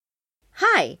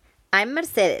Hi, I'm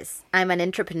Mercedes. I'm an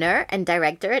entrepreneur and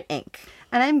director at Inc.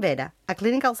 And I'm Vera, a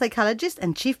clinical psychologist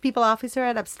and chief people officer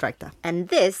at ǝʌᴉန့. And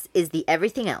this is The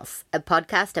Everything Else, a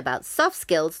podcast about soft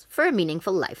skills for a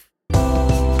meaningful life.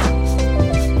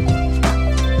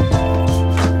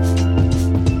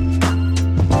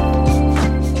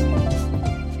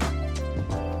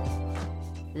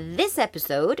 This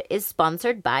episode is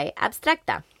sponsored by ǝʌᴉ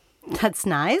န့. That's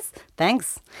nice.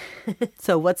 Thanks.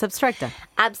 So what's ǝʌᴉန့?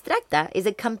 ǝʌᴉဍα is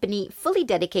a company fully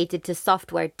dedicated to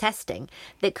software testing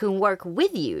that can work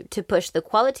with you to push the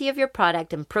quality of your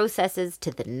product and processes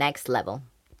to the next level.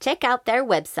 Check out their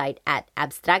website at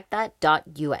ǝʌᴉဍ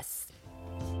α.us.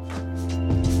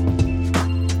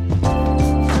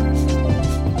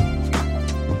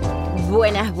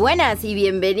 Buenas, buenas y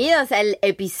bienvenidos al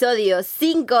episodio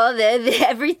 5 de The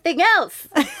Everything Else.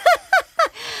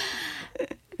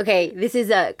 Okay, this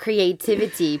is a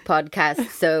creativity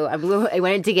podcast, so I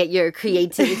wanted to get your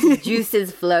creativity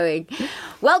juices flowing.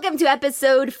 Welcome to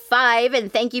episode 5,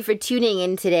 and thank you for tuning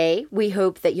in today. We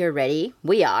hope that you're ready.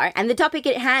 We are. And the topic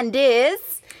at hand is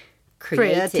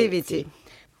creativity.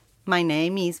 My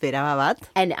name is Vera Babat.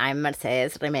 And I'm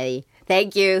Mercedes Remedy.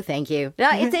 Thank you. No,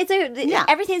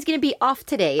 everything's going to be off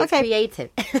today. It's creative.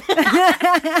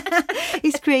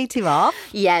 Is creative off?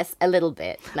 Yes, a little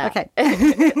bit. No. Okay.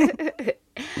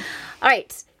 All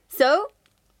right. So,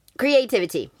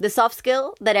 creativity, the soft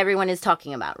skill that everyone is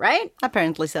talking about, right?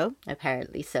 Apparently so.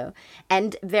 Apparently so.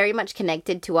 And very much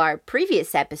connected to our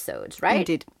previous episodes, right?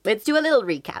 Indeed. Let's do a little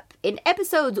recap. In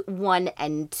episodes 1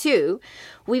 and 2,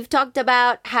 we've talked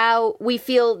about how we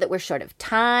feel that we're short of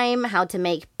time, how to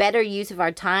make better use of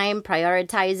our time,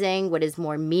 prioritizing what is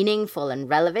more meaningful and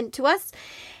relevant to us.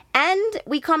 And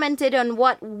we commented on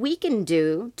what we can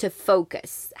do to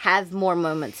focus, have more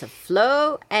moments of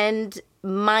flow, and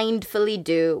mindfully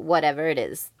do whatever it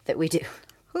is that we do.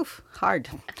 Oof, hard.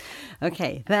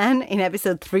 Okay, then in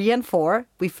episode 3 and 4,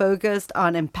 we focused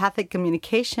on empathic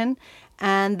communication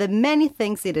and the many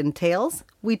things it entails.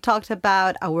 We talked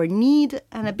about our need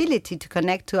and ability to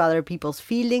connect to other people's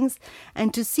feelings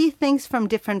and to see things from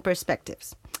different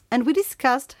perspectives. And we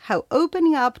discussed how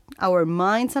opening up our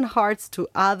minds and hearts to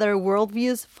other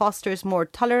worldviews fosters more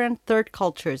tolerant third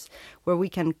cultures where we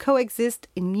can coexist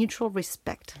in mutual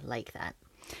respect. I like that.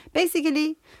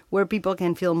 Basically, where people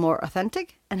can feel more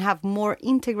authentic and have more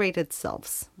integrated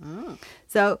selves.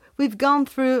 So we've gone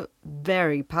through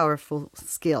very powerful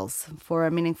skills for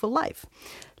a meaningful life.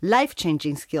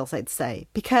 Life-changing skills, I'd say,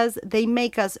 because they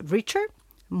make us richer,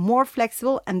 more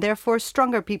flexible, and therefore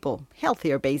stronger people.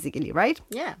 Healthier, basically, right?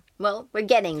 Yeah. Well, we're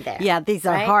getting there. Yeah, these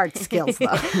are hard skills,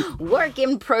 though. Work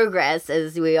in progress,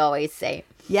 as we always say.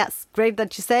 Yes, great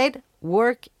that you said.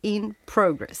 Work in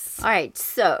progress. All right,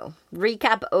 so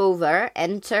recap over,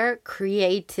 enter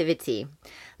creativity.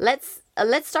 Let's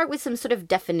start with some sort of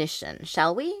definition,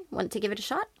 shall we? Want to give it a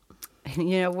shot?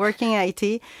 You know, working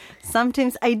IT,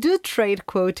 sometimes I do trade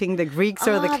quoting the Greeks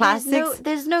or the classics.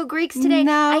 There's no Greeks today.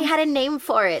 No. I had a name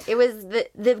for it. It was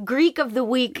the Greek of the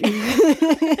week.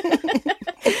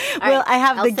 Well, I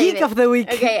have the geek of the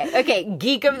week. Okay,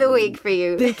 geek of the week for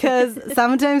you. Because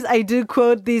sometimes I do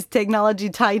quote these technology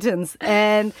titans.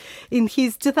 And in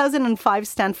his 2005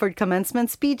 Stanford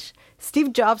commencement speech,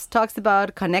 Steve Jobs talks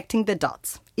about connecting the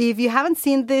dots. If you haven't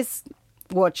seen this,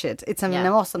 watch it. It's an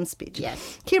awesome speech.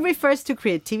 Yes. He refers to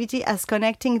creativity as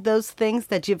connecting those things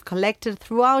that you've collected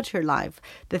throughout your life,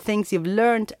 the things you've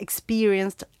learned,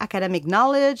 experienced, academic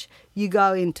knowledge, you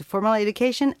go into formal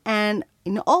education, and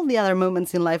in all the other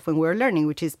moments in life when we're learning,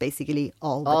 which is basically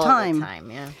all the time. All the time,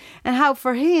 yeah. And how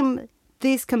for him,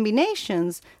 these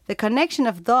combinations, the connection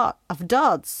of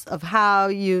dots, of how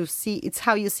you see, it's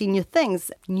how you see new things,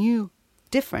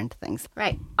 different things.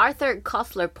 Right. Arthur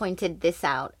Koestler pointed this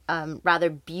out rather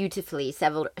beautifully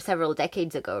several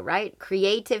decades ago, right?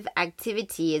 Creative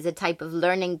activity is a type of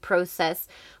learning process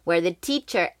where the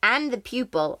teacher and the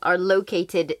pupil are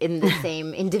located in the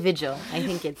same individual. I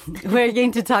think it's... We're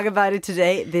going to talk about it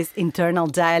today. This internal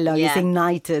dialogue is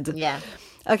ignited. Yeah.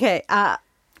 Okay.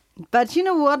 But you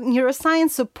know what?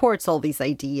 Neuroscience supports all these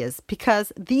ideas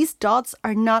because these dots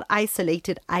are not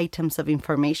isolated items of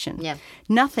information. Yeah.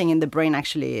 Nothing in the brain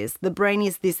actually is. The brain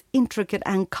is this intricate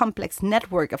and complex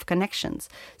network of connections.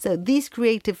 So these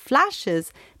creative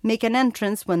flashes make an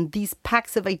entrance when these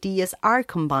packs of ideas are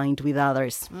combined with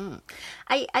others.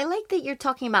 I like that you're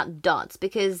talking about dots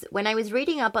because when I was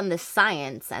reading up on the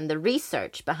science and the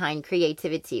research behind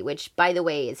creativity, which, by the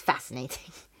way, is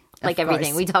fascinating. Like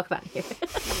everything we talk about here.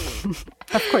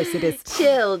 Of course it is.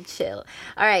 Chill.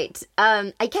 All right.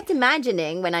 I kept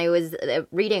imagining when I was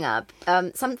reading up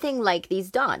something like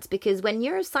these dots, because when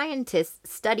neuroscientists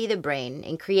study the brain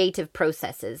in creative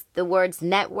processes, the words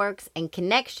networks and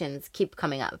connections keep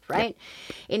coming up, right?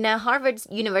 Yeah. In a Harvard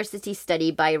University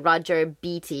study by Roger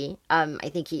Beatty, I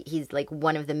think he's like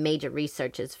one of the major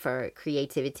researchers for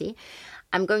creativity.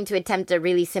 I'm going to attempt a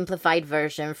really simplified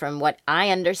version from what I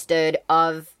understood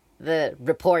of the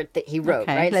report that he wrote.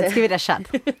 Okay, right? Let's give it a shot.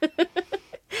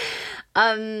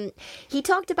 He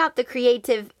talked about the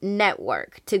creative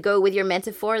network, to go with your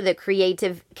metaphor, the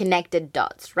creative connected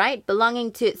dots, right?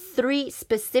 Belonging to 3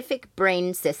 specific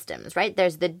brain systems, right?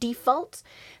 There's the default,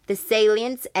 the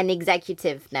salience, and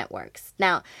executive networks.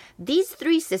 Now, these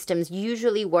 3 systems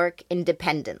usually work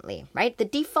independently, right? The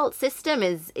default system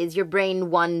is your brain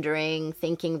wandering,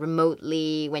 thinking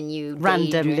remotely when you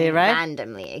randomly, daydream. right?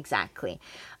 Randomly, exactly.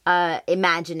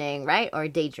 Imagining, right? Or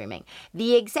daydreaming.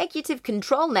 The executive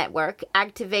control network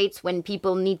activates when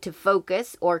people need to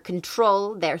focus or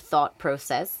control their thought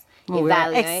process.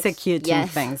 Evaluate. Executing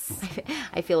things.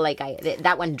 I feel like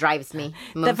that one drives me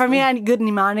mostly. For me, good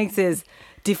mnemonics is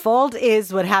default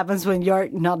is what happens when you're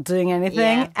not doing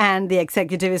anything, and the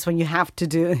executive is when you have to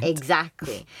do it.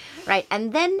 Exactly. Right.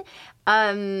 And then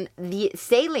the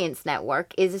salience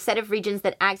network is a set of regions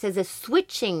that acts as a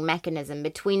switching mechanism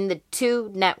between the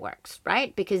 2 networks,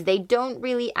 right? Because they don't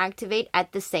really activate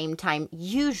at the same time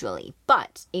usually.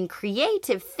 But in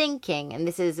creative thinking, and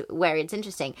this is where it's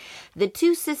interesting, the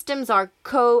 2 systems are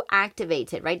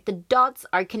co-activated, right? The dots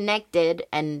are connected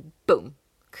and boom,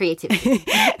 creativity.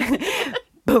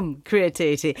 Boom,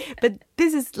 creativity. But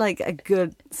this is like a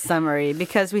good summary,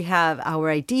 because we have our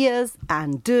ideas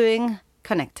and doing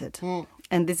connected.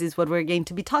 And this is what we're going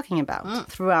to be talking about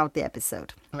throughout the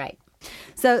episode. Right.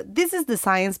 So this is the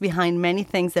science behind many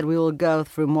things that we will go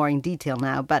through more in detail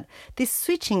now. But this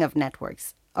switching of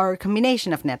networks, or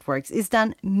combination of networks, is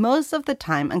done most of the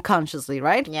time unconsciously,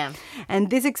 right? Yeah. And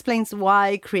this explains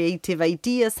why creative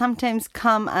ideas sometimes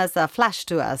come as a flash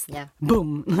to us. Yeah.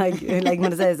 Boom, like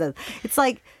Mercedes says. It's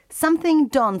like something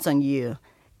dawns on you.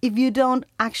 If you don't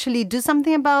actually do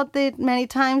something about it many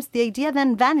times, the idea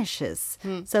then vanishes.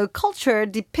 So culture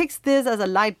depicts this as a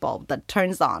light bulb that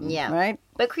turns on, right?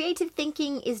 But creative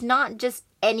thinking is not just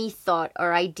any thought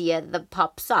or idea that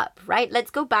pops up, right? Let's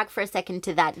go back for a second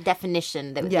to that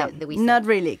definition that we said. Not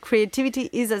really. Creativity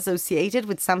is associated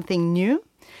with something new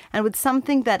and with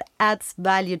something that adds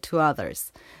value to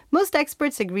others. Most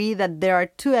experts agree that there are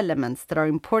 2 elements that are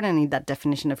important in that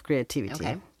definition of creativity.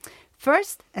 Okay.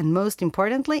 First, and most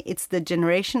importantly, it's the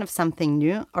generation of something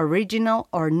new, original,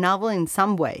 or novel in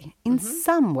some way. In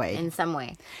some way. In some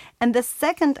way. And the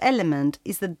second element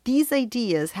is that these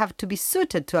ideas have to be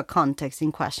suited to a context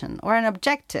in question, or an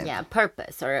objective. Yeah, a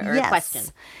purpose or a question.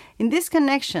 In this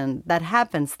connection that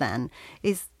happens then,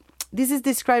 this is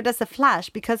described as a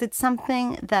flash because it's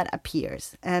something that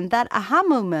appears. And that aha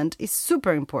moment is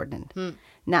super important.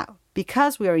 Now,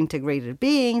 because we are integrated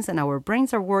beings and our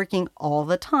brains are working all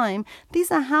the time,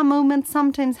 these aha moments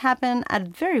sometimes happen at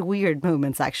very weird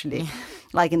moments, actually.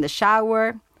 Like in the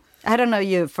shower. I don't know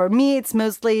you. For me, it's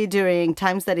mostly during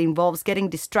times that involves getting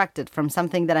distracted from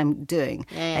something that I'm doing.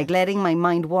 Like letting my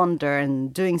mind wander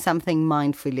and doing something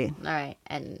mindfully. All right.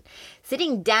 And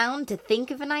sitting down to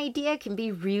think of an idea can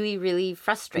be really, really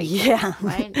frustrating. Yeah.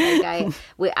 Right?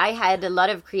 Like I had a lot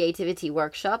of creativity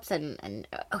workshops and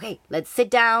okay, let's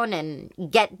sit down and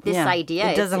get this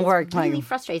idea. It doesn't work. It's really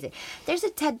frustrating. There's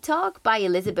a TED Talk by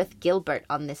Elizabeth Gilbert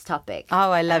on this topic. Oh,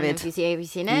 I love it. Have you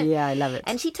seen it? Yeah, I love it.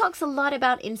 And she talks a lot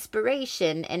about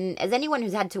inspiration. And as anyone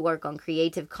who's had to work on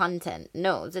creative content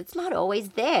knows, it's not always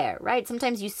there, right?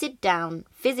 Sometimes you sit down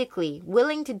physically,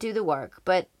 willing to do the work,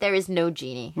 but there is no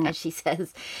genie, as she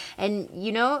says. And,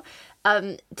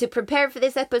 to prepare for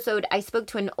this episode, I spoke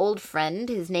to an old friend.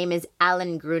 His name is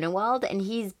Alan Grunewald, and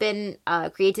he's been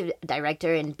a creative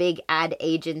director in big ad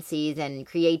agencies and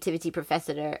creativity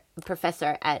professor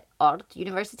at Art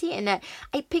University. And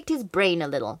I picked his brain a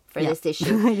little for this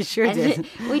issue. You sure did.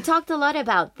 We talked a lot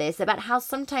about this, about how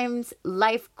sometimes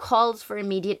life calls for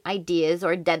immediate ideas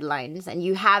or deadlines, and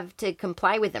you have to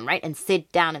comply with them, right? And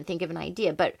sit down and think of an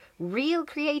idea. But real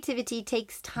creativity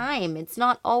takes time. It's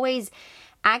not always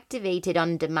activated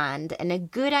on demand, and a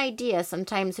good idea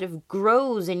sometimes sort of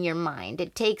grows in your mind.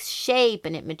 It takes shape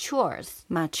and it matures.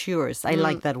 I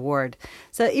like that word.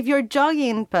 So if you're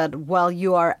jogging, but while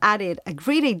you are at it, a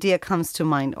great idea comes to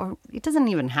mind, or it doesn't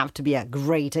even have to be a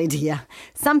great idea.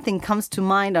 Something comes to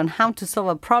mind on how to solve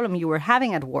a problem you were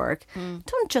having at work.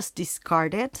 Don't just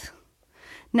discard it.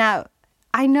 Now,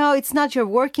 I know it's not your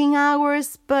working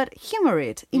hours, but humor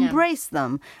it. Embrace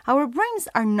them. Our brains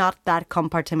are not that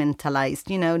compartmentalized,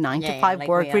 9 to 5 like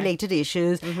work-related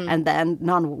issues and then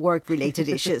non-work-related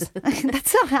issues.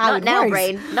 That's not how it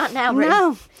works. Not now, brain.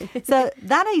 No. So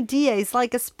that idea is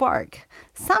like a spark.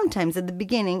 Sometimes at the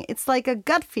beginning, it's like a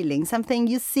gut feeling, something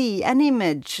you see, an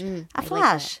image, a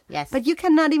flash. Like yes. But you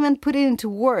cannot even put it into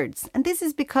words. And this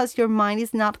is because your mind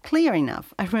is not clear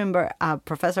enough. I remember a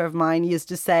professor of mine used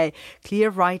to say, clear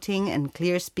writing and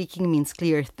clear speaking means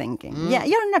clear thinking. Yeah,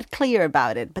 you're not clear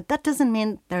about it, but that doesn't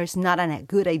mean there's not a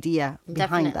good idea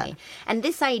behind that. And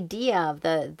this idea of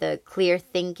the clear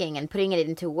thinking and putting it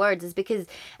into words is because,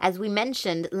 as we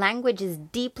mentioned, language is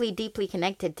deeply, deeply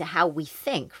connected to how we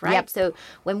think, right? Yep. So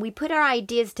when we put our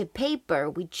ideas to paper,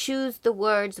 we choose the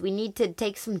words. We need to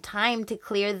take some time to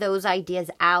clear those ideas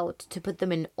out, to put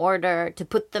them in order, to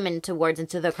put them into words,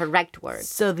 into the correct words.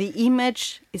 So the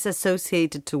image is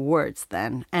associated to words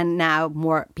then, and now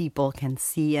more people can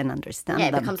see and understand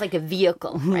them. Yeah, it becomes like a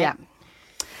vehicle, right? Yeah.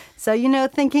 So,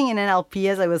 thinking in NLP,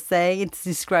 as I was saying, it's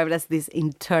described as this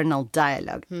internal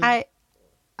dialogue.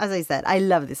 As I said, I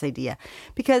love this idea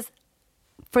because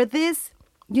for this,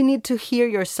 you need to hear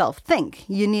yourself think.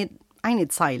 I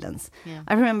need silence. Yeah.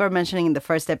 I remember mentioning in the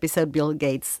first episode Bill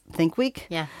Gates' Think Week.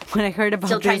 Yeah. When I heard about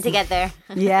Still trying to get there.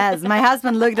 Yes. My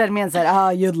husband looked at me and said, oh,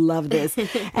 you'd love this.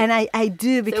 And I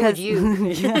do because... So would you.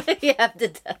 Yeah. You have to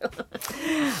tell.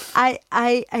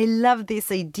 I love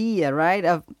this idea, right,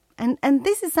 of... And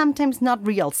this is sometimes not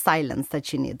real silence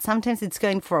that you need. Sometimes it's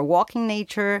going for a walk in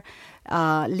nature,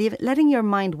 letting your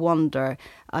mind wander,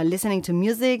 listening to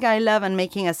music I love and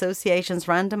making associations,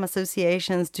 random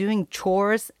associations, doing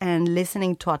chores and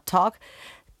listening to a talk.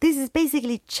 This is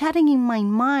basically chatting in my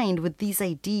mind with these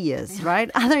ideas, right?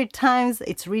 Other times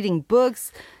it's reading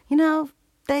books.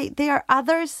 They are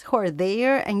others who are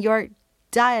there and you're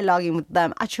dialoguing with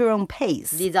them at your own pace.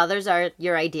 These others are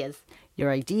your ideas. Your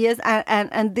ideas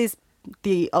and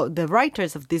the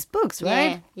writers of these books,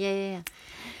 right? Yeah.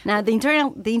 Now the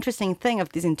interesting thing of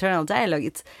this internal dialogue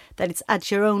is that it's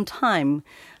at your own time.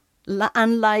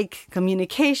 Unlike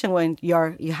communication, when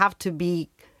you have to be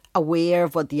aware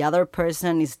of what the other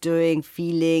person is doing,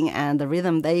 feeling, and the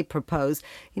rhythm they propose.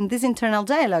 In this internal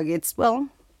dialogue,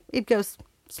 it goes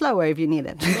slower if you need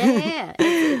it. Yeah.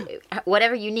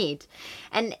 Whatever you need.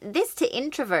 And this to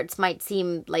introverts might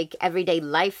seem like everyday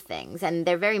life things, and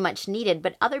they're very much needed,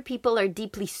 but other people are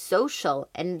deeply social,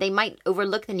 and they might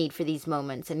overlook the need for these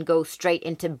moments and go straight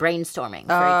into brainstorming,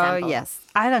 for example. Yes.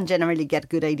 I don't generally get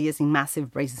good ideas in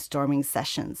massive brainstorming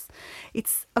sessions.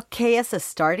 It's okay as a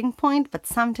starting point, but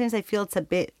sometimes I feel it's a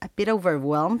bit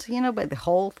overwhelmed, by the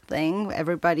whole thing.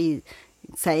 Everybody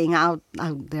saying out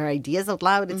their ideas out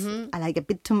loud. It's like a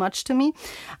bit too much to me.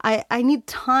 I need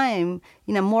time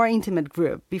in a more intimate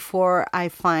group before I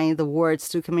find the words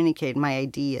to communicate my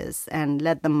ideas and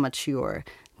let them mature.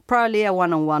 Probably a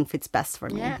one-on-one fits best for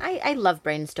me. Yeah, I love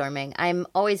brainstorming. I'm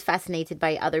always fascinated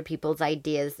by other people's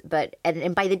ideas,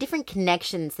 and by the different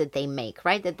connections that they make,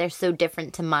 right? That they're so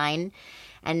different to mine.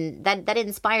 And that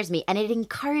inspires me, and it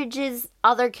encourages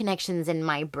other connections in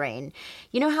my brain.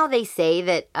 You know how they say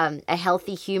that a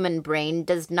healthy human brain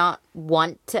does not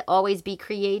want to always be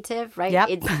creative, right? Yep.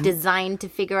 It's designed to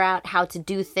figure out how to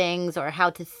do things or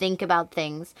how to think about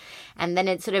things. And then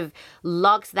it sort of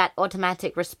locks that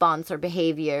automatic response or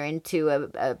behavior into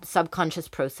a subconscious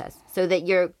process so that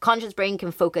your conscious brain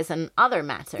can focus on other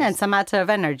matters. Yeah, it's a matter of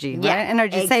energy, right? Yeah.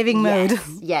 Energy-saving mode.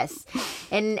 Yes.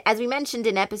 And as we mentioned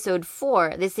in episode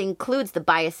 4, this includes the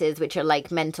biases, which are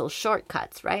like mental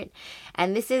shortcuts, right?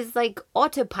 And this is like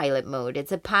autopilot mode.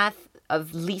 It's a path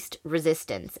of least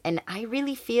resistance. And I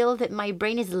really feel that my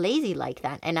brain is lazy like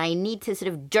that. And I need to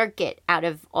sort of jerk it out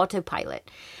of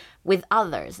autopilot with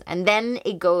others. And then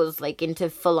it goes like into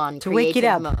full-on creative wake it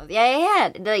up mode.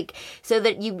 Yeah. Like, so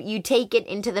that you take it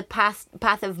into the path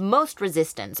of most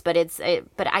resistance. But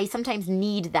I sometimes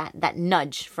need that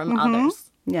nudge from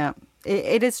others. Yeah.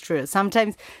 It is true.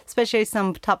 Sometimes, especially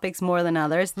some topics more than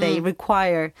others, they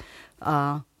require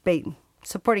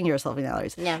supporting yourself in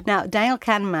others. Yeah. Now, Daniel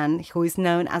Kahneman, who is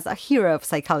known as a hero of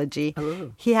psychology,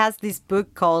 he has this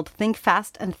book called Think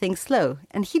Fast and Think Slow.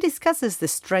 And he discusses the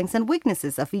strengths and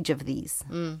weaknesses of each of these.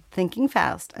 Thinking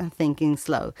fast and thinking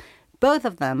slow. Both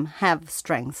of them have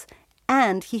strengths.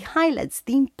 And he highlights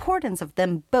the importance of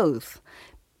them both.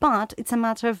 But it's a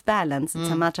matter of balance, it's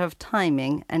a matter of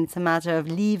timing, and it's a matter of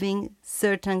leaving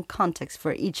certain context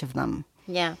for each of them.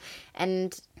 Yeah.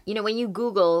 And, when you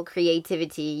Google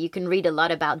creativity, you can read a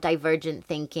lot about divergent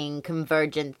thinking,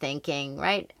 convergent thinking,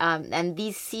 right? And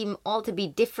these seem all to be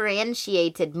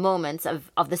differentiated moments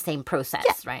of the same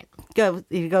process, right?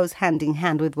 It goes hand in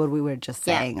hand with what we were just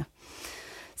saying.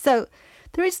 So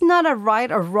there is not a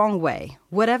right or wrong way.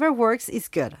 Whatever works is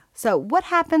good. So what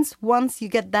happens once you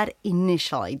get that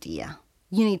initial idea?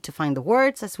 You need to find the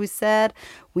words, as we said.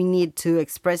 We need to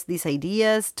express these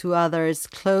ideas to others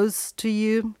close to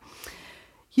you.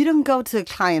 You don't go to a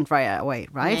client right away,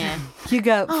 right? Yeah. You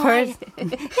go first.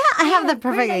 I have the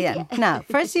perfect idea. No,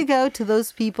 first you go to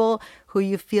those people who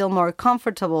you feel more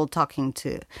comfortable talking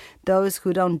to, those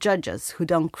who don't judge us, who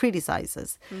don't criticize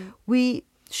us. We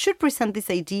should present these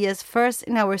ideas first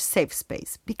in our safe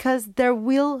space because they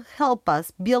will help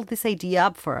us build this idea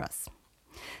up for us.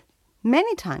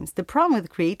 Many times, the problem with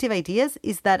creative ideas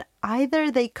is that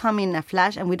either they come in a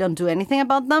flash and we don't do anything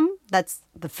about them. That's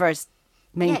the first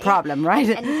main problem, right?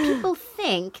 And people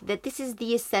think that this is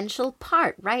the essential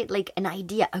part, right? Like an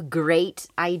idea, a great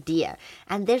idea.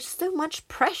 And there's so much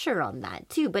pressure on that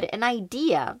too. But an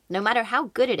idea, no matter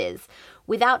how good it is,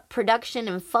 without production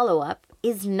and follow-up,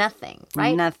 is nothing,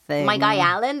 right? Nothing. My guy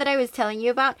Alan that I was telling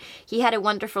you about, he had a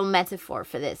wonderful metaphor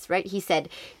for this, right? He said,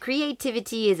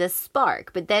 creativity is a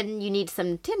spark, but then you need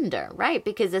some tinder, right?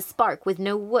 Because a spark with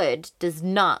no wood does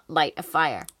not light a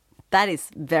fire. That is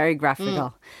very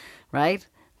graphical, right?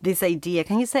 This idea,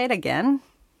 can you say it again?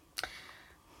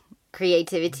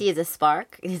 Creativity is a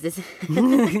spark. Is this, is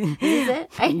it?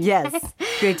 Right? Yes.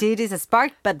 Creativity is a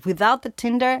spark, but without the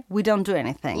tinder, we don't do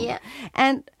anything. Yeah.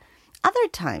 And other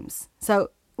times, so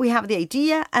we have the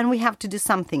idea and we have to do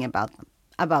something about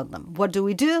them. What do?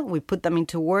 We put them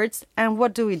into words. And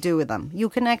what do we do with them? You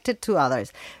connect it to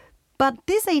others. But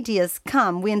these ideas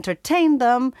come, we entertain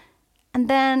them, and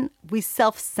then we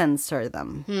self-censor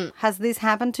them. Has this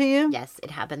happened to you? Yes, it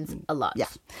happens a lot. Yeah.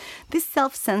 This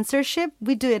self-censorship,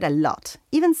 we do it a lot.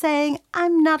 Even saying,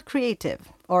 I'm not creative.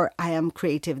 Or I am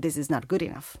creative, this is not good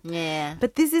enough. Yeah.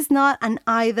 But this is not an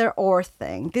either or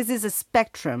thing. This is a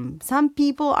spectrum. Some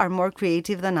people are more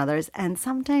creative than others, and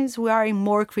sometimes we are in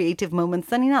more creative moments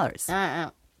than in others.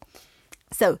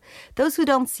 So those who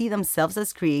don't see themselves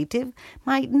as creative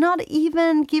might not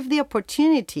even give the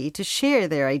opportunity to share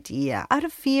their idea out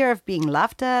of fear of being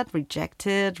laughed at,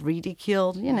 rejected,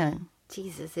 ridiculed, you know.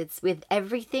 Jesus, it's with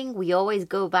everything, we always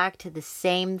go back to the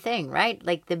same thing, right?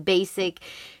 Like the basic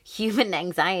human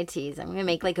anxieties. I'm going to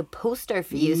make like a poster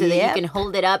for you so that you can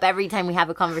hold it up every time we have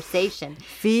a conversation.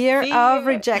 Fear of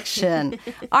rejection.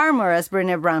 Armor, as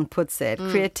Brené Brown puts it.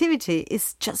 Creativity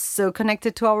is just so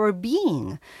connected to our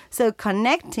being. So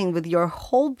connecting with your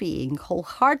whole being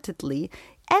wholeheartedly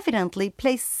evidently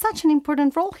plays such an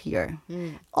important role here.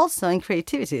 Also in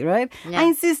creativity, right? Yeah. I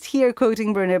insist here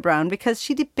quoting Brené Brown because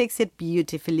she depicts it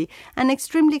beautifully and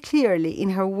extremely clearly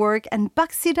in her work and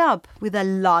backs it up with a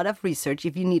lot of research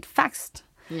if you need facts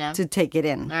to take it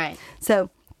in. All right. So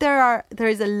there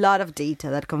is a lot of data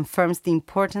that confirms the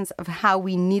importance of how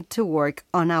we need to work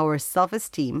on our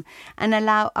self-esteem and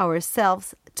allow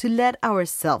ourselves to let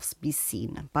ourselves be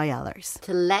seen by others.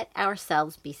 To let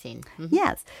ourselves be seen.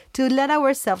 Yes, to let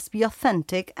ourselves be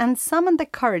authentic and summon the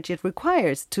courage it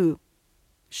requires to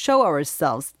show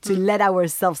ourselves, to let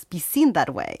ourselves be seen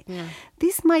that way. Yeah.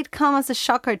 This might come as a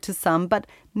shocker to some, but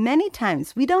many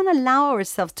times we don't allow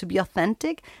ourselves to be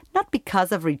authentic, not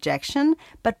because of rejection,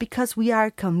 but because we are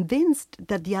convinced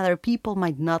that the other people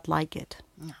might not like it.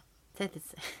 No,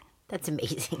 that's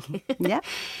amazing. Yeah,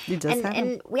 you just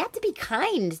and we have to be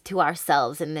kind to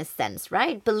ourselves in this sense,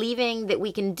 right? Believing that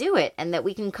we can do it and that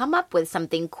we can come up with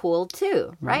something cool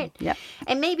too, right? Yeah.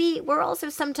 And maybe we're also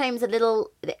sometimes a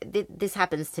little, this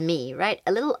happens to me, right?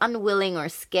 A little unwilling or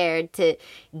scared to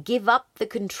give up the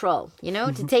control, you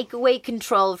know, to take away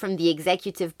control from the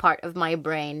executive part of my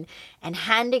brain and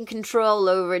handing control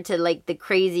over to like the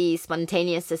crazy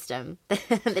spontaneous system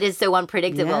that is so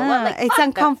unpredictable. Yeah,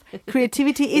 well, like,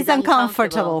 creativity is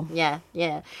uncomfortable. Yeah.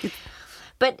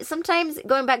 But sometimes,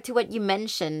 going back to what you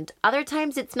mentioned, other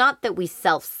times it's not that we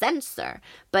self-censor,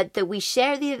 but that we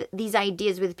share these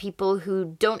ideas with people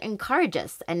who don't encourage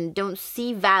us and don't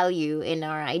see value in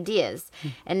our ideas.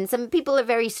 And some people are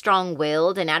very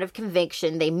strong-willed, and out of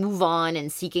conviction, they move on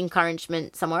and seek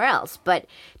encouragement somewhere else. But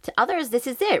to others, this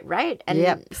is it, right?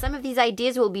 And some of these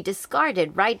ideas will be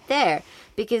discarded right there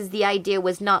because the idea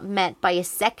was not met by a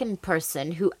second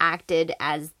person who acted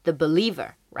as the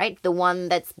believer. Right? The one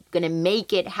that's going to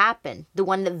make it happen. The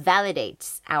one that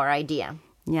validates our idea.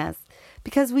 Yes.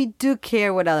 Because we do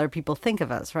care what other people think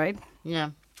of us, right? Yeah.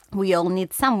 We all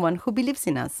need someone who believes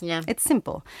in us. Yeah. It's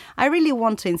simple. I really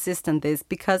want to insist on this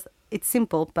because it's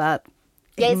simple, but...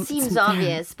 Yeah, it seems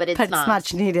obvious, but it's not. It's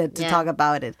much needed to talk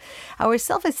about it. Our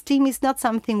self-esteem is not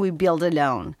something we build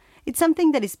alone. It's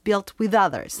something that is built with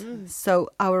others. So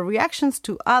our reactions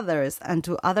to others and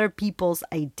to other people's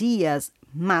ideas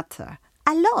matter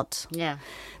a lot. Yeah.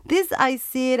 This, I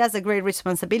see it as a great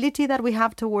responsibility that we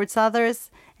have towards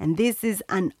others. And this is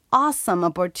an awesome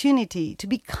opportunity to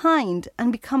be kind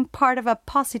and become part of a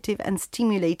positive and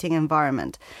stimulating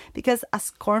environment. Because a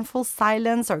scornful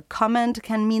silence or comment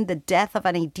can mean the death of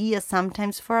an idea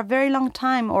sometimes for a very long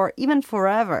time or even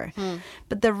forever.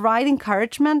 But the right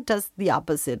encouragement does the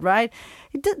opposite, right?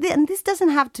 And this doesn't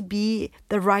have to be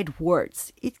the right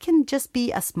words. It can just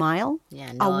be a smile,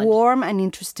 a warm and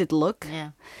interested look.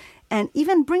 Yeah. And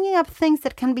even bringing up things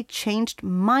that can be changed,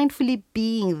 mindfully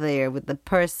being there with the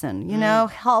person,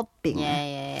 helping.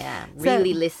 Yeah.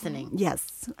 Really listening.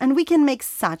 Yes. And we can make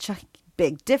such a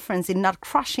big difference in not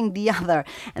crushing the other.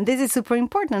 And this is super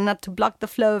important, not to block the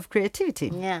flow of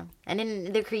creativity. Yeah. And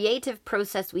in the creative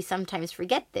process, we sometimes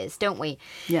forget this, don't we?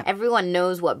 Yeah. Everyone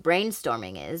knows what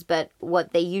brainstorming is, but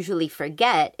what they usually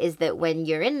forget is that when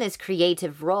you're in this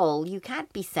creative role, you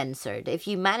can't be censored. If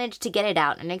you manage to get it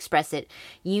out and express it,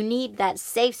 you need that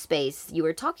safe space you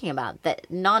were talking about, that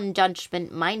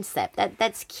non-judgment mindset.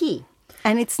 That's key.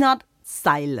 And it's not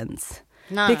silence.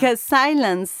 No. Because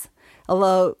silence,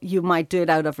 although you might do it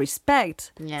out of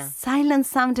respect, silence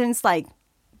sometimes like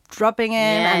dropping in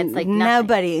and it's like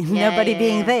nobody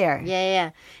being there.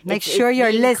 Yeah. Make sure you're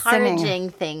listening. It's the encouraging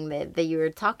thing that you were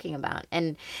talking about.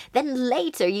 And then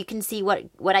later you can see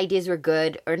what ideas were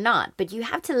good or not. But you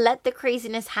have to let the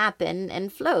craziness happen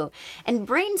and flow. And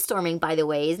brainstorming, by the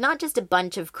way, is not just a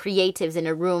bunch of creatives in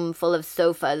a room full of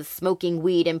sofas smoking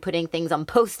weed and putting things on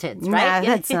Post-its, right? Nah,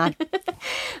 that's not.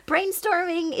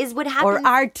 Brainstorming is what happens. Or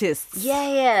artists.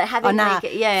 Yeah. Having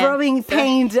throwing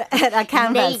paint at a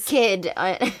canvas. Naked.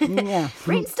 Yeah.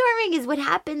 Brainstorming is what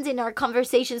happens in our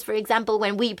conversations, for example,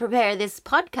 when we prepare this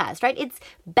podcast, right? It's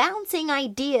bouncing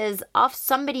ideas off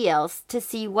somebody else to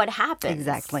see what happens.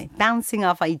 Exactly. Bouncing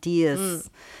off ideas.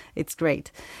 It's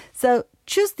great. So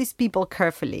choose these people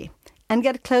carefully and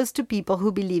get close to people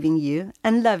who believe in you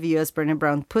and love you, as Brené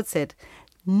Brown puts it.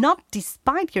 Not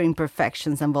despite your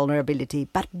imperfections and vulnerability,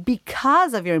 but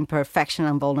because of your imperfection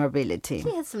and vulnerability.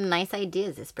 She has some nice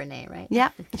ideas, this Brené, right? Yeah,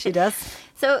 she does.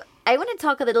 So I want to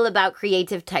talk a little about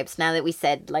creative types now that we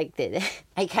said, like,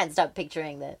 I can't stop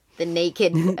picturing the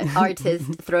naked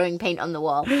artist throwing paint on the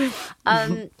wall.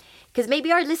 Because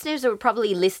maybe our listeners are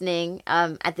probably listening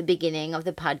at the beginning of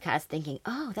the podcast thinking,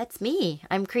 oh, that's me.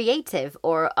 I'm creative.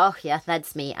 Or, oh, yeah,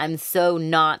 that's me. I'm so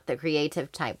not the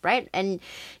creative type, right? And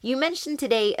you mentioned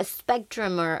today a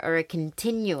spectrum or a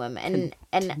continuum. And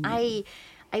I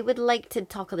would like to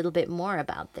talk a little bit more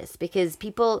about this because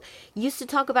people used to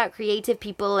talk about creative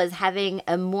people as having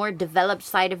a more developed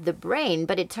side of the brain.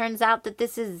 But it turns out that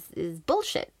this is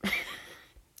bullshit.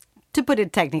 To put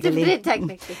it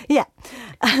technically. Yeah.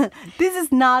 This is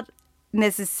not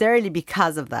necessarily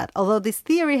because of that, although this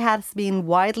theory has been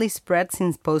widely spread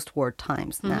since post-war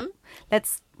times. Now,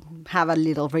 let's have a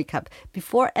little recap.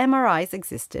 Before MRIs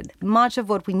existed, much of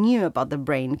what we knew about the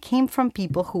brain came from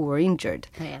people who were injured.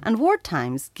 Yeah. And war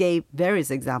times gave various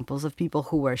examples of people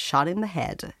who were shot in the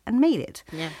head and made it.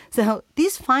 Yeah. So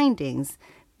these findings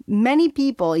many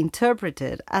people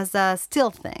interpreted as a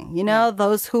still thing.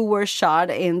 Those who were shot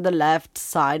in the left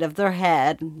side of their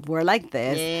head were like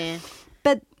this. Yeah.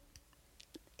 But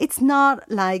it's not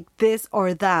like this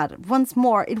or that. Once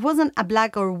more, it wasn't a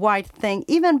black or white thing.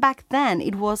 Even back then,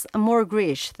 it was a more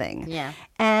grayish thing. Yeah.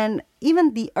 And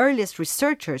even the earliest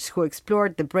researchers who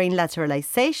explored the brain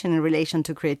lateralization in relation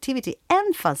to creativity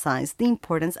emphasized the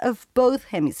importance of both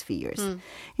hemispheres.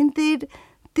 Indeed,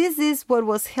 this is what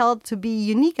was held to be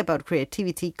unique about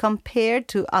creativity compared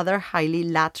to other highly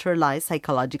lateralized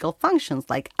psychological functions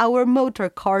like our motor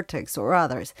cortex or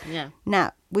others. Yeah.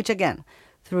 Now, which again,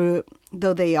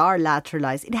 though they are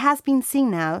lateralized, it has been seen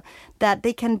now that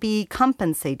they can be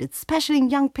compensated, especially in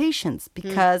young patients,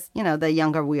 because, the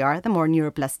younger we are, the more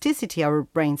neuroplasticity our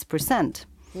brains present.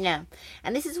 Yeah.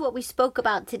 And this is what we spoke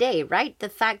about today, right? The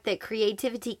fact that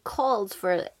creativity calls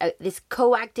for this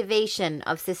co-activation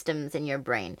of systems in your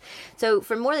brain. So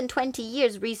for more than 20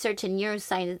 years, research in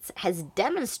neuroscience has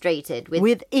demonstrated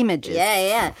with images.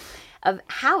 Yeah. Of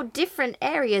how different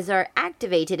areas are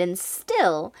activated, and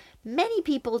still many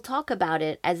people talk about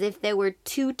it as if there were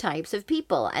two types of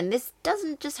people. And this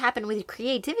doesn't just happen with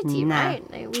creativity, right?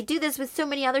 We do this with so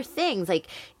many other things, like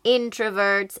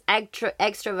introverts,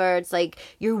 extroverts, like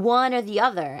you're one or the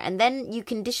other. And then you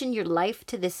condition your life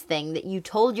to this thing that you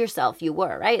told yourself you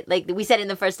were, right? Like we said in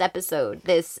the first episode,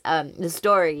 this the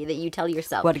story that you tell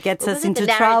yourself. What gets us into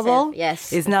trouble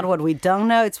is not what we don't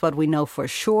know, it's what we know for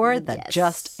sure that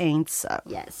just ain't so.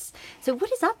 Yes. So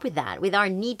what is up with that, with our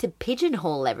need to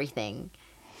pigeonhole everything?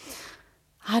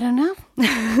 I don't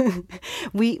know.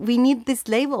 We need these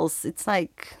labels. It's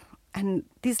like And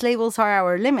these labels are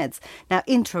our limits. Now,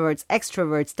 introverts,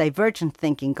 extroverts, divergent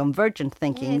thinking, convergent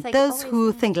thinking, it's like those always,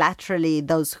 who think laterally,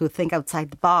 those who think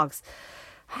outside the box.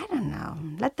 I don't know.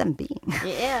 Let them be.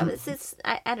 Yeah,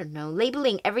 I don't know.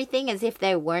 Labeling everything as if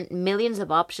there weren't millions of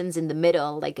options in the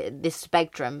middle, like this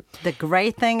spectrum. The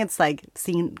gray thing, it's like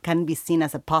can be seen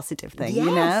as a positive thing, you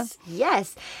know?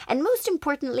 Yes. And most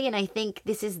importantly, and I think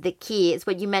this is the key, it's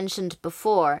what you mentioned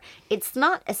before, it's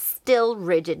not a still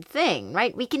rigid thing,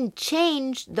 right? We can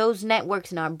change those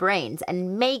networks in our brains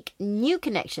and make new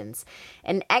connections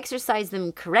and exercise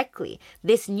them correctly.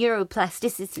 This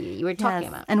neuroplasticity you were talking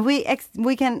about. And we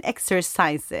can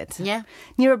exercise it. Yeah.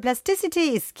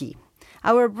 Neuroplasticity is key.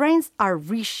 Our brains are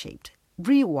reshaped,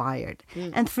 rewired.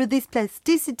 And through this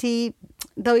plasticity,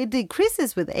 though it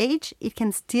decreases with age, it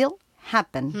can still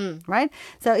happen, right?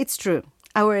 So it's true.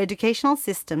 Our educational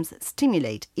systems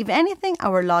stimulate, if anything,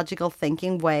 our logical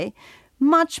thinking way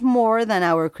much more than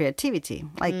our creativity.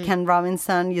 Like Ken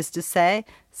Robinson used to say,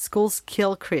 schools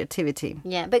kill creativity.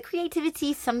 Yeah, but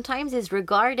creativity sometimes is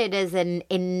regarded as an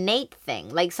innate thing,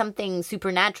 like something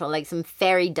supernatural, like some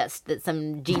fairy dust that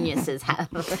some geniuses have.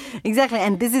 Exactly,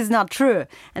 and this is not true.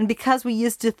 And because we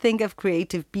used to think of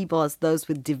creative people as those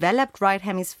with developed right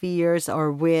hemispheres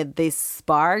or with this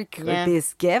spark or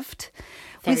this gift,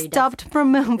 we stopped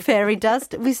promoting fairy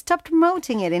dust. We stopped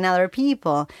promoting it in other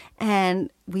people.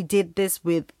 And we did this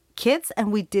with kids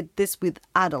and we did this with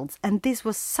adults. And this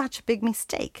was such a big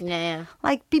mistake. Yeah.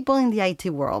 Like people in the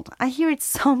IT world. I hear it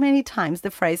so many times,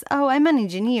 the phrase, oh, I'm an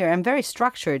engineer, I'm very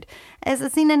structured, as a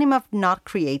synonym of not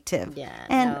creative. Yeah,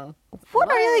 and no.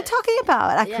 What are they talking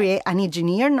about? An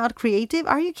engineer, not creative?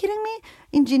 Are you kidding me?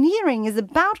 Engineering is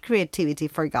about creativity,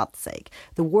 for God's sake.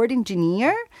 The word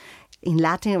engineer, in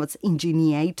Latin, it's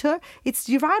ingeniator. It's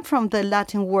derived from the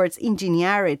Latin words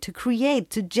ingeniare, to create,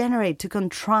 to generate, to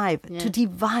contrive, to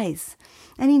devise.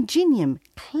 And ingenium,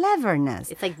 cleverness.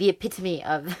 It's like the epitome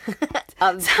of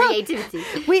creativity.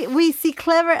 We see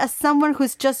clever as someone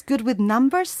who's just good with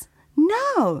numbers.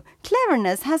 No,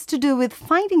 cleverness has to do with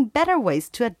finding better ways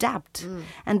to adapt.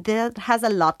 And that has a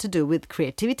lot to do with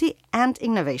creativity and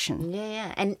innovation.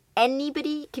 Yeah. And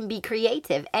anybody can be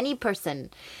creative. Any person,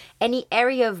 any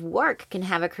area of work can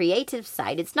have a creative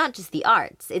side. It's not just the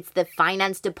arts. It's the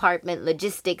finance department,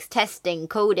 logistics, testing,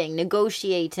 coding,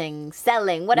 negotiating,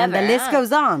 selling, whatever. And the list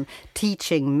goes on.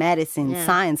 Teaching, medicine,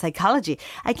 science, psychology.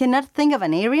 I cannot think of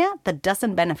an area that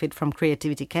doesn't benefit from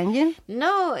creativity, can you?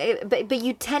 No, but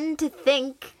you tend to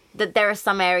think that there are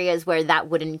some areas where that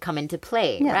wouldn't come into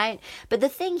play, right? But the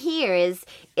thing here is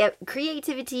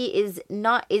creativity is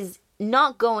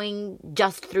not going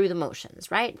just through the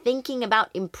motions, right? Thinking about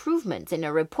improvements in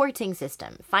a reporting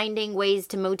system, finding ways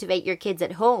to motivate your kids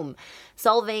at home,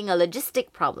 solving a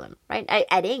logistic problem, right?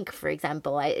 At Inc., for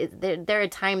example, there are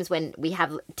times when we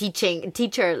have teacher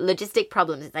logistic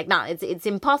problems. It's like, no, it's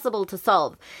impossible to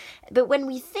solve. But when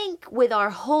we think with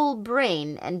our whole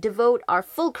brain and devote our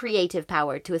full creative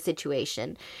power to a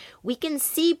situation, we can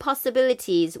see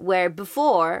possibilities where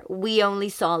before we only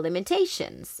saw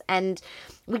limitations. And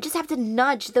we just have to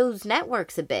nudge those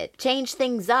networks a bit, change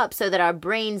things up so that our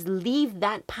brains leave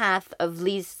that path of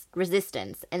least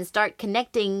resistance and start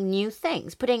connecting new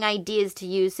things, putting ideas to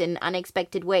use in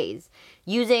unexpected ways,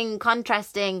 using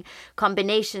contrasting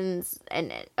combinations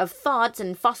of thoughts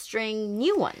and fostering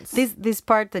new ones. This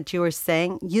part that you were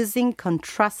saying, using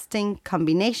contrasting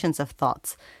combinations of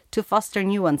thoughts to foster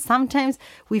new ones. Sometimes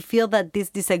we feel that this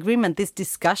disagreement, this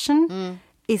discussion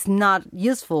is not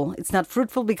useful. It's not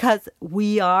fruitful because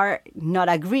we are not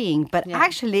agreeing. But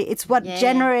actually, it's what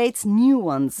generates new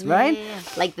ones, right?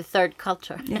 Like the third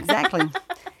culture. Exactly.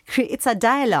 It's a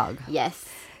dialogue. Yes.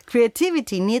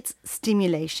 Creativity needs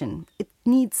stimulation. It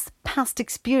needs past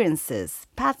experiences.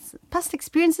 Past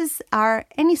experiences are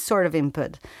any sort of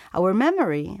input. Our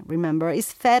memory, remember,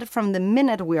 is fed from the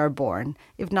minute we are born,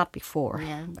 if not before.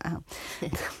 Yeah.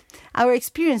 Our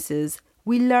experiences,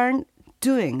 we learn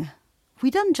doing.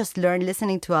 We don't just learn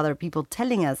listening to other people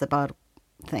telling us about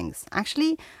things.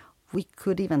 Actually, we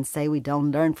could even say we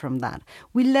don't learn from that.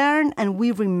 We learn and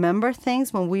we remember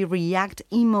things when we react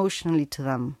emotionally to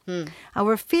them.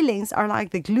 Our feelings are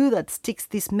like the glue that sticks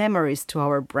these memories to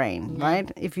our brain, right?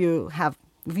 If you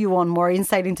want more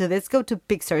insight into this, go to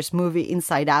Pixar's movie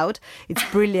Inside Out. It's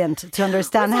brilliant to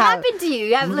understand What's happened to you?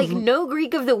 You have like no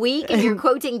Greek of the week and you're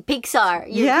quoting Pixar.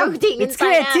 You're quoting it's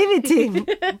Inside creativity.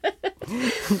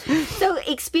 So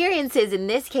experiences in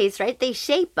this case, right, they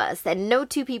shape us, and no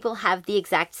two people have the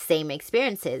exact same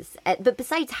experiences. But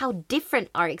besides how different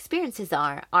our experiences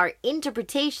are, our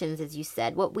interpretations, as you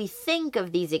said, what we think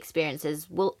of these experiences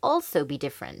will also be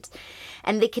different.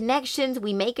 And the connections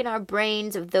we make in our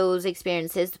brains of those experiences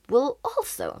experiences will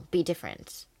also be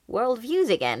different. Worldviews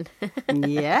again.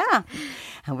 Yeah.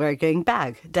 And we're going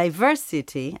back.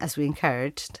 Diversity, as we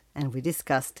encouraged and we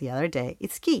discussed the other day,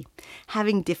 it's key.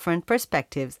 Having different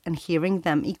perspectives and hearing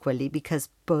them equally because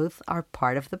both are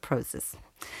part of the process.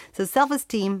 So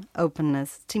self-esteem,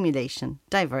 openness, stimulation,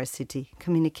 diversity,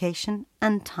 communication,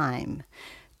 and time.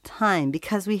 Time,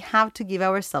 because we have to give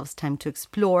ourselves time to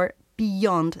explore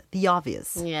beyond the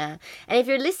obvious. Yeah. And if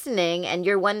you're listening and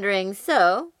you're wondering,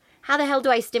 so how the hell do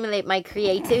I stimulate my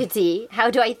creativity? How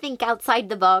do I think outside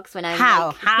the box when I'm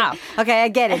How? Okay, I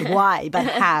get it. Why? But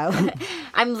how?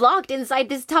 I'm locked inside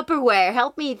this Tupperware.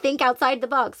 Help me think outside the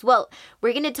box. Well,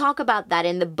 we're going to talk about that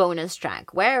in the bonus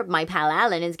track, where my pal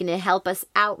Alan is going to help us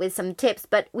out with some tips.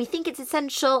 But we think it's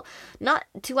essential not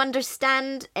to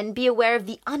understand and be aware of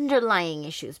the underlying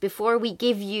issues before we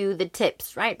give you the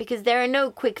tips, right? Because there are no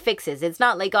quick fixes. It's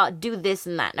not like, oh, do this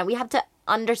and that. Now, we have to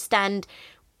understand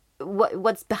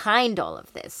what's behind all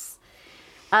of this.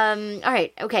 All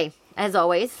right. Okay. As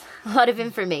always, a lot of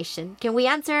information. Can we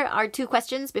answer our 2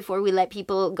 questions before we let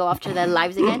people go off to their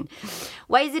lives again?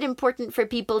 Why is it important for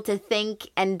people to think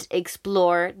and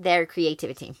explore their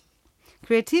creativity?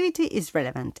 Creativity is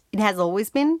relevant. It has always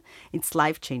been. It's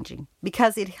life-changing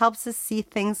because it helps us see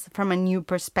things from a new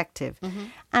perspective.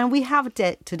 And we have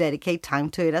to dedicate time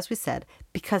to it, as we said,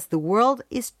 because the world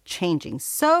is changing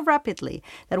so rapidly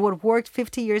that what worked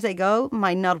 50 years ago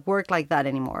might not work like that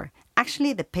anymore.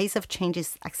 Actually, the pace of change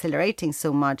is accelerating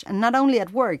so much, and not only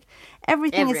at work.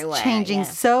 Everything Everywhere, is changing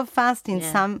so fast in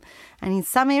some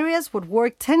areas what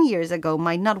worked 10 years ago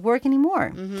might not work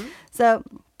anymore. So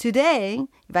today,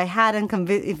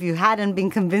 if you hadn't been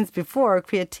convinced before,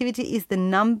 creativity is the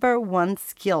number 1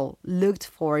 skill looked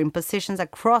for in positions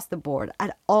across the board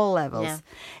at all levels. Yeah.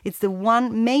 It's the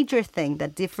one major thing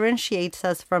that differentiates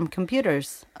us from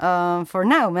computers. For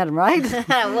now, madam, right?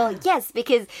 Well, yes,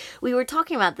 because we were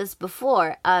talking about this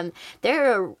before.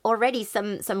 There are already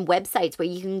some websites where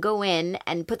you can go in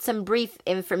and put some brief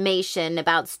information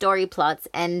about story plots,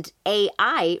 and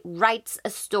AI writes a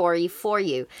story for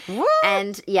you. What?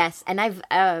 And yes, and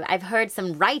I've heard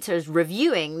some writers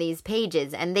reviewing these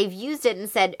pages, and they've used it and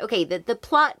said, okay, the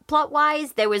plot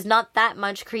wise, there was not that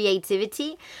much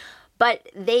creativity. But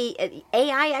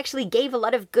AI actually gave a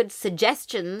lot of good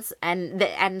suggestions,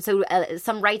 and so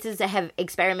some writers have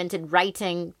experimented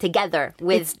writing together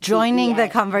with. It's joining the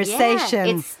conversation.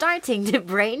 Yeah, it's starting to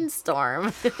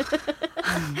brainstorm.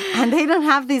 And they don't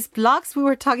have these blocks we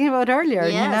were talking about earlier,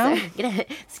 you know? So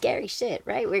scary shit,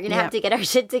 right? We're going to have to get our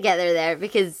shit together there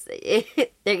because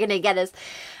they're going to get us.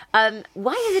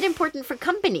 Why is it important for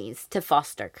companies to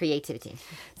foster creativity?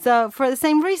 So for the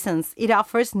same reasons, it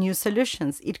offers new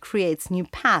solutions. It creates new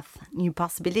paths, new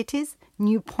possibilities,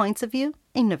 new points of view,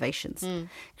 innovations.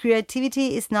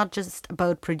 Creativity is not just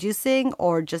about producing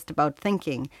or just about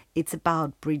thinking. It's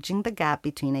about bridging the gap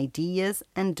between ideas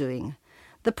and doing.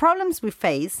 The problems we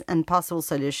face and possible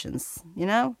solutions, you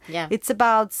know? Yeah. It's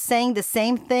about saying the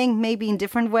same thing, maybe in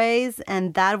different ways,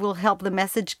 and that will help the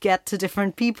message get to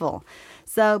different people.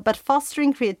 So, but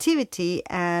fostering creativity,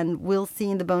 and we'll see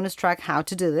in the bonus track how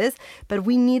to do this, but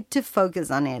we need to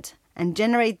focus on it and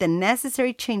generate the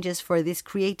necessary changes for this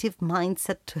creative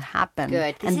mindset to happen.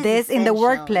 Good. This in the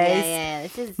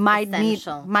workplace This is might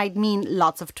essential. mean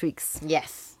lots of tweaks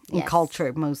Yes. in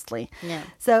culture mostly. Yeah.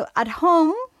 So at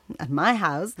home, at my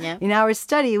house, Yeah. in our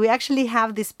study, we actually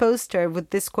have this poster with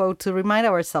this quote to remind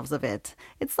ourselves of it.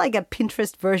 It's like a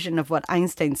Pinterest version of what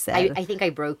Einstein said. I think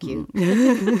I broke you.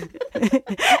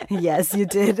 Yes, you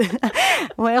did.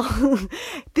 Well,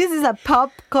 this is a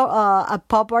pop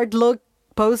art look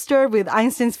poster with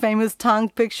Einstein's famous tongue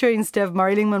picture instead of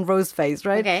Marilyn Monroe's face,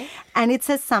 right? Okay. And it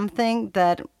says something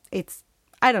that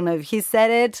I don't know if he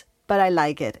said it, but I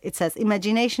like it. It says,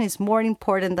 imagination is more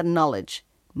important than knowledge.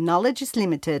 Knowledge is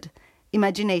limited.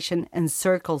 Imagination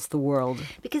encircles the world.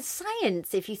 Because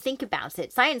science, if you think about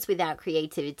it, science without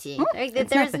creativity, it's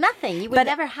there's nothing. nothing. You would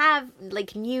never have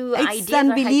like new ideas. It's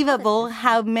unbelievable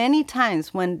how many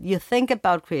times when you think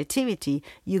about creativity,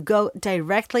 you go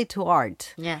directly to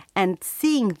art. Yeah. And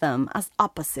seeing them as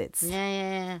opposites.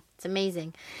 Yeah. It's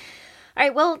amazing. All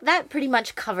right, well, that pretty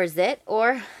much covers it,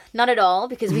 or not at all,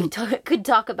 because we could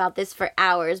talk about this for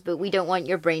hours, but we don't want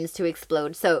your brains to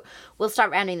explode. So we'll start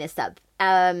rounding this up.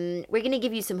 We're going to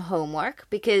give you some homework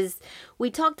because we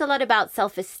talked a lot about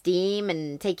self-esteem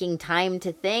and taking time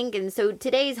to think. And so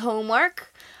today's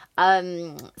homework,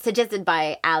 suggested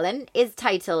by Alan, is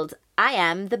titled, I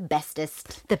am the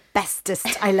bestest. The bestest.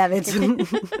 I love it.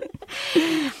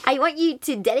 I want you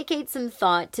to dedicate some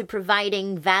thought to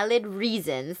providing valid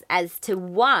reasons as to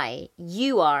why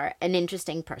you are an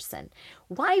interesting person.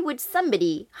 Why would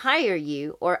somebody hire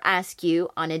you or ask you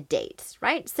on a date,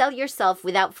 right? Sell yourself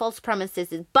without false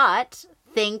promises, but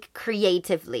think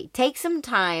creatively. Take some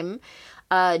time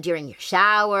during your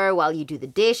shower, while you do the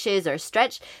dishes or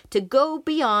stretch, to go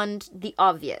beyond the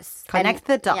obvious. Connect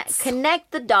the dots. Yeah,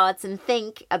 connect the dots and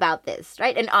think about this,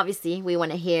 right? And obviously, we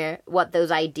want to hear what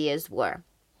those ideas were.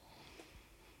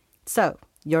 So,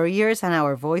 your ears and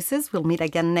our voices will meet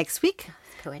again next week,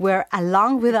 Poetic. where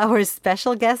along with our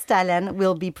special guest, Alan,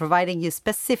 we'll be providing you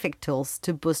specific tools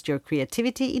to boost your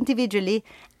creativity individually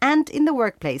and in the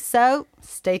workplace. So,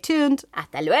 stay tuned.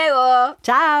 Hasta luego.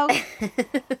 Ciao.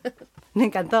 Me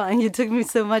encantó, and you took me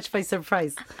so much by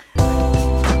surprise.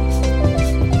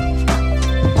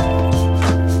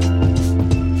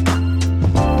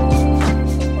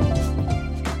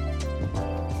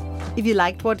 If you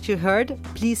liked what you heard,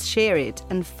 please share it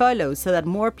and follow so that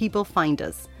more people find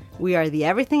us. We are the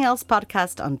Everything Else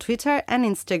Podcast on Twitter and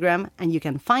Instagram, and you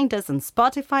can find us on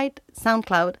Spotify,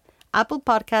 SoundCloud, Apple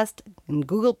Podcast, and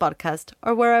Google Podcast,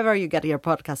 or wherever you get your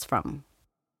podcast from.